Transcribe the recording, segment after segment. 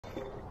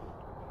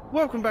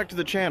Welcome back to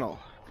the channel.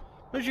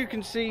 As you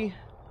can see,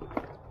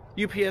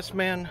 UPS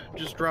man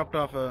just dropped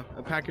off a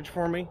package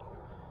for me,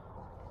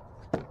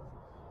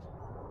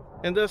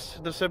 and thus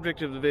the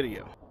subject of the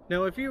video.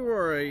 Now, if you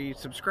are a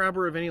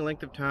subscriber of any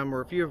length of time,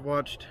 or if you have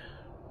watched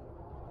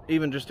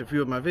even just a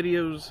few of my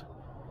videos,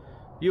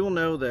 you will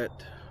know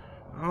that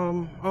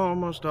I'm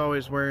almost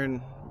always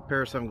wearing a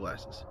pair of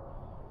sunglasses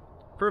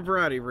for a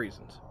variety of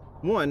reasons.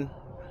 One,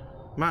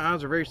 my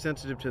eyes are very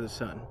sensitive to the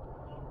sun.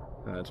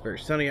 It's very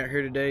sunny out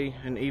here today,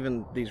 and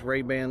even these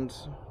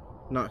Ray-Bans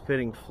not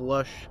fitting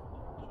flush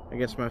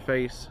against my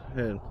face,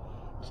 and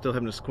still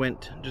having to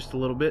squint just a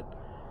little bit.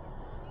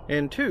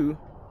 And two,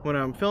 when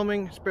I'm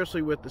filming,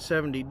 especially with the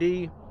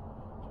 70D,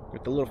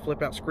 with the little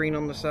flip out screen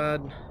on the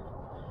side,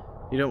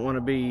 you don't want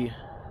to be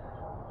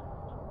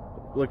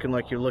looking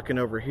like you're looking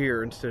over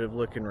here instead of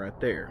looking right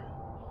there.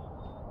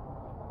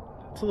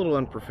 It's a little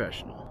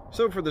unprofessional.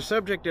 So for the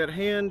subject at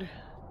hand,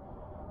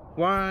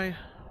 why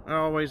I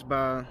always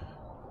buy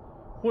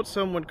what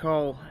some would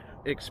call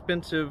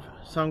expensive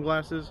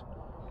sunglasses,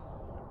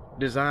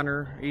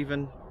 designer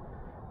even.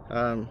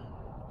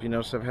 You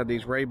know, so I've had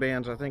these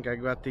Ray-Bans. I think I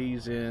got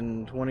these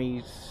in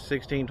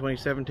 2016,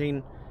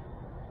 2017.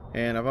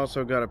 And I've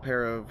also got a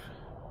pair of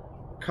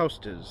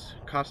Costa,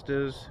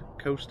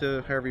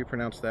 however you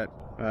pronounce that.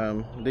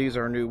 These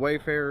are new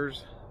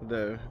Wayfarers.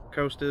 The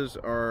Costas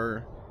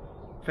are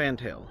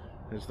Fantail,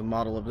 is the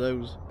model of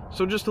those.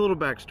 So just a little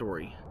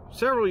backstory.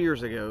 Several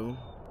years ago,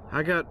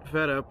 I got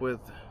fed up with,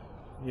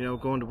 you know,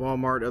 going to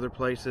Walmart, other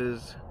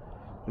places,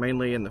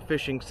 mainly in the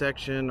fishing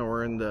section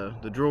or in the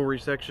jewelry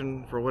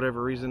section for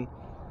whatever reason,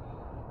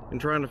 and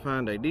trying to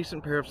find a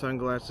decent pair of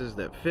sunglasses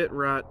that fit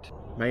right.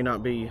 May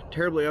not be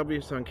terribly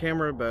obvious on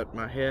camera, but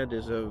my head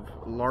is of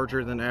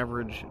larger than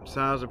average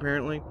size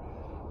apparently.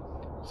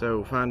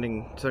 So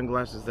finding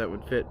sunglasses that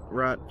would fit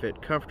right,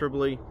 fit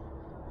comfortably,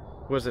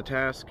 was a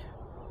task.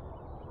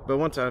 But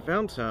once I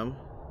found some,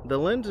 the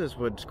lenses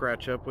would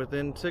scratch up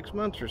within 6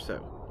 months or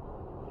so.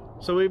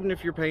 So even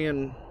if you're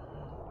paying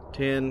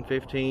 $10,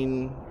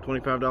 $15,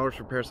 $25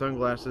 for a pair of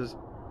sunglasses,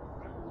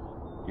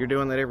 you're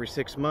doing that every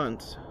 6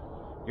 months,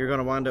 you're going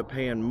to wind up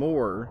paying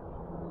more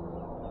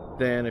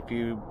than if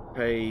you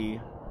pay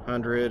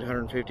 $100,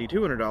 $150,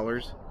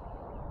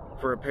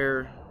 $200 for a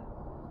pair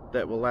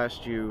that will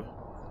last you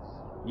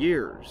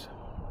years.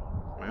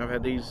 I've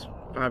had these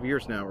 5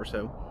 years now or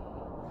so.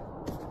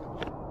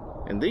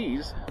 And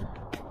these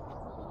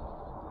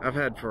I've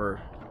had for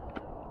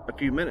a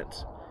few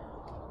minutes.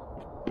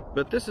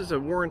 But this is a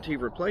warranty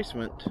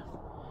replacement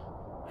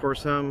for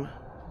some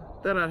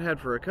that I'd had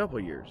for a couple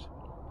years,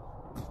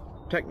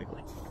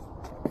 technically.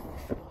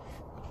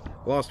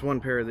 Lost one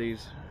pair of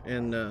these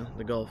in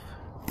the Gulf.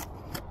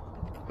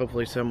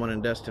 Hopefully someone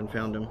in Destin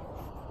found them.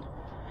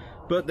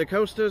 But the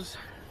Costas,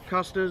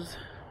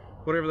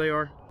 whatever they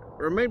are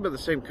made by the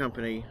same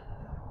company,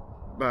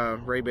 by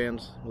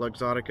Ray-Bans,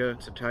 Luxottica.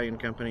 It's an Italian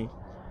company.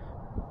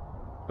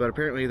 But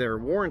apparently their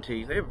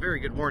warranty, they have a very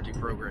good warranty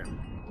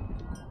program.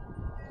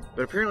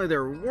 But apparently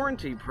their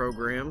warranty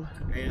program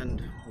and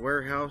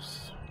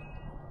warehouse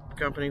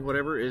company,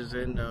 whatever, is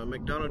in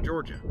McDonough,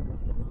 Georgia.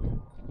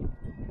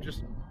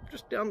 Just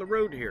down the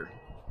road here.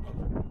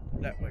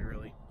 That way,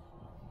 really.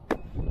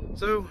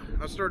 So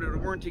I started a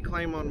warranty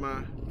claim on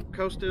my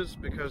Costas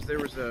because there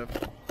was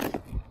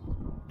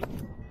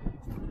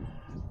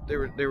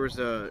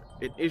an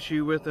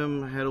issue with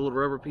them. I had a little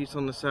rubber piece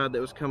on the side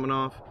that was coming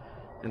off,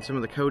 and some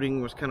of the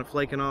coating was kind of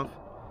flaking off.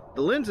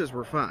 The lenses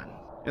were fine.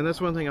 And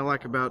that's one thing I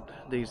like about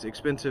these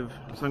expensive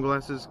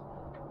sunglasses.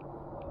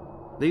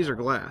 These are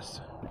glass.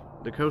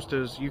 The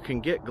Costas, you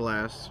can get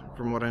glass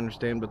from what I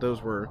understand, but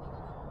those were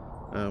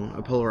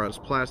a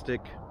polarized plastic,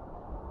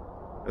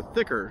 a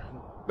thicker,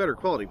 better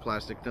quality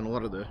plastic than a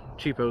lot of the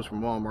cheapos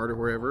from Walmart or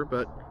wherever,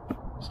 but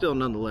still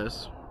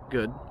nonetheless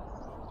good.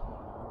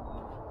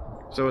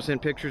 So I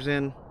sent pictures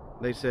in.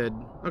 They said,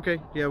 okay,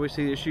 yeah, we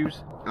see the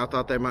issues. I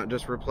thought they might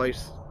just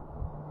replace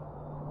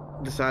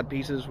the side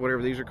pieces,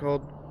 whatever these are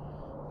called.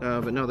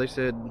 But no, they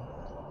said,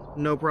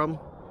 no problem.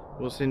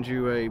 We'll send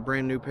you a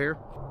brand new pair.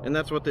 And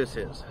that's what this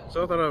is.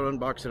 So I thought I'd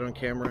unbox it on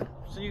camera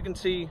so you can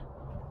see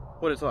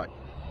what it's like.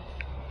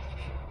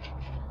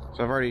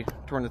 So I've already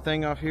torn the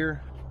thing off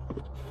here.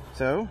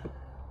 So,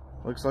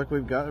 looks like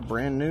we've got a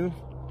brand new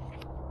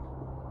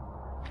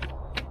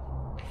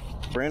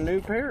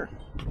pair.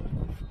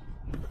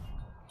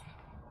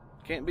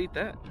 Can't beat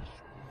that.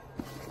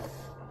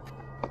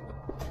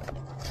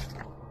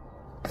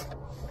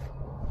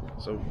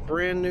 So,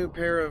 brand new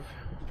pair of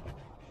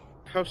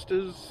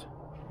Costa.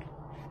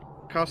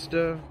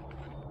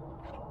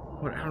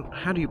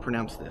 How do you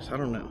pronounce this? I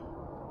don't know.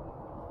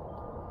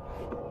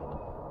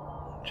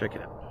 Check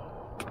it out.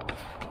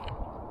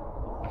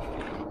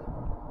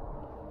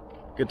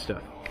 Good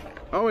stuff.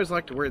 I always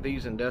like to wear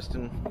these in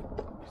Destin.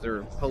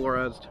 They're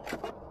polarized,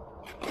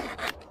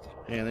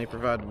 and they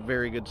provide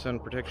very good sun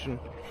protection.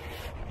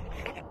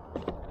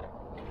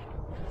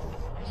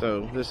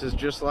 So this is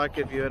just like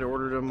if you had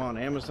ordered them on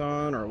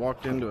Amazon or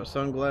walked into a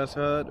Sunglass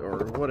Hut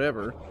or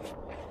whatever.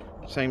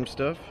 Same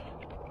stuff.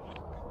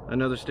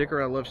 Another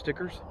sticker. I love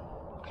stickers.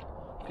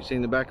 If you've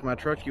seen the back of my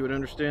truck, you would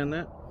understand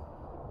that.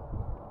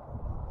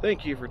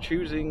 Thank you for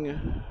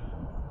choosing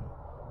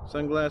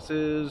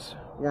sunglasses,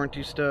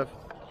 warranty stuff,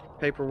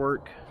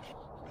 paperwork,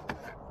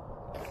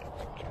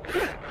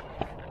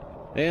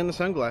 and the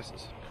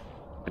sunglasses.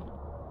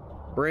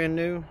 Brand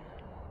new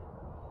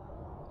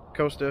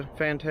Costa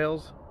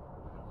Fantails.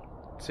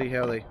 See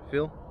how they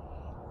feel.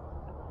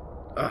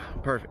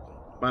 Perfect.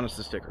 Minus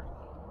the sticker.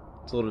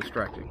 It's a little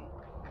distracting.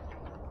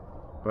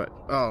 But,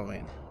 oh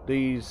man,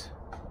 these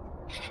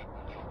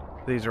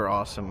are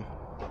awesome.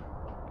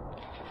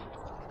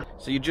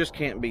 So you just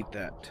can't beat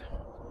that.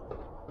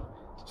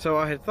 So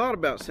I had thought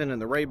about sending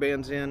the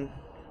Ray-Bans in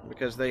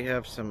because they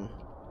have some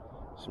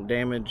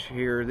damage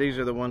here. These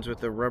are the ones with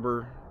the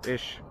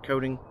rubber-ish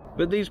coating.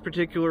 But these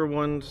particular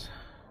ones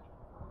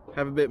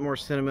have a bit more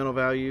sentimental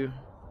value.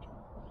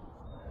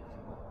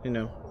 You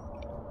know,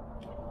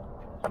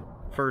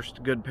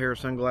 first good pair of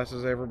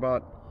sunglasses I ever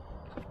bought.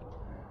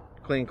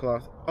 Clean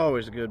cloth,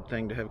 always a good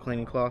thing to have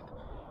cleaning cloth.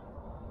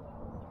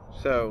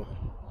 So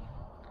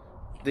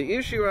the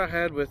issue I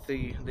had with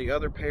the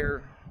other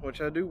pair,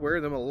 which I do wear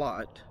them a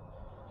lot,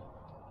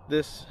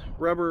 this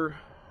rubber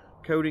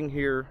coating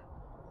here,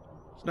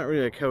 it's not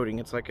really a coating,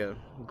 it's like a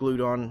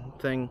glued on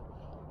thing.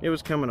 It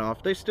was coming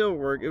off. They still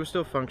work, it was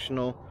still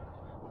functional,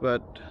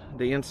 but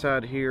the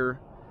inside here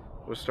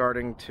was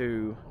starting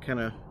to kind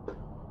of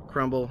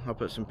crumble. I'll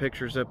put some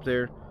pictures up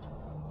there,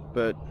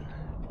 but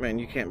man,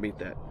 you can't beat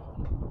that.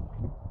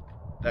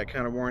 That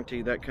kind of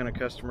warranty, that kind of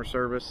customer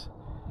service.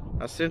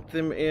 I sent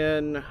them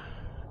in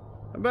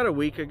about a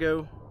week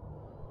ago.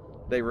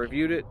 They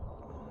reviewed it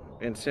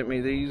and sent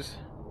me these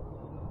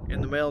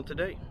in the mail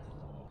today.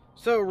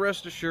 So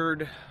rest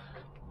assured,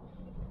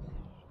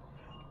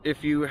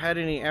 if you had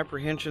any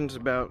apprehensions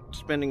about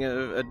spending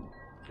a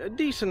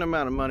decent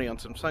amount of money on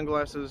some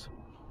sunglasses,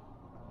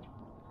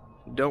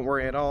 don't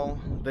worry at all.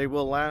 They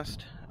will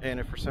last, and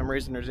if for some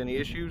reason there's any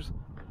issues,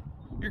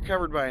 you're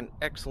covered by an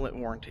excellent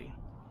warranty.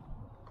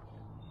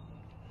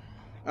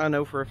 I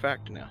know for a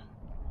fact now.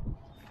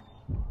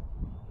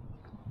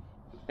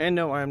 And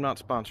no, I am not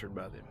sponsored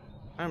by them.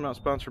 I am not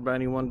sponsored by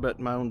anyone but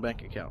my own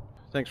bank account.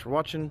 Thanks for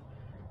watching.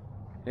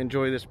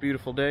 Enjoy this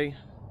beautiful day.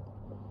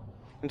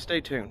 And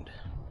stay tuned,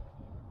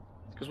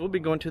 because we'll be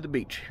going to the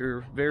beach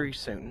here very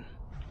soon.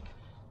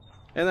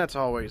 And that's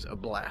always a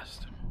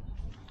blast.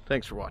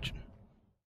 Thanks for watching.